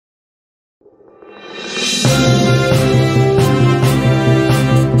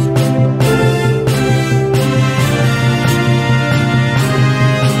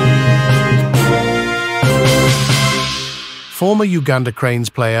Former Uganda Cranes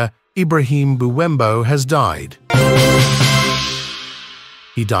player Ibrahim Buwembo has died.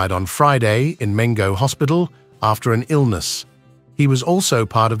 He died on Friday in Mengo Hospital after an illness. He was also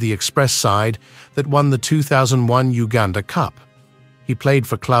part of the Express side that won the 2001 Uganda Cup. He played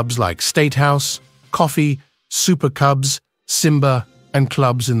for clubs like State House, Coffee, Super Cubs, Simba, and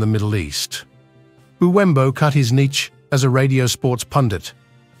clubs in the Middle East. Buwembo cut his niche as a radio sports pundit.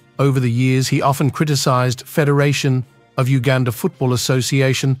 Over the years, he often criticized Federation of Uganda Football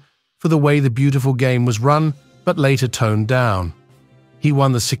Association for the way the beautiful game was run, but later toned down. He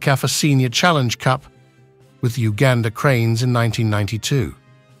won the Sekafa Senior Challenge Cup with the Uganda Cranes in 1992.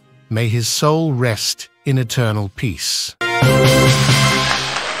 May his soul rest in eternal peace.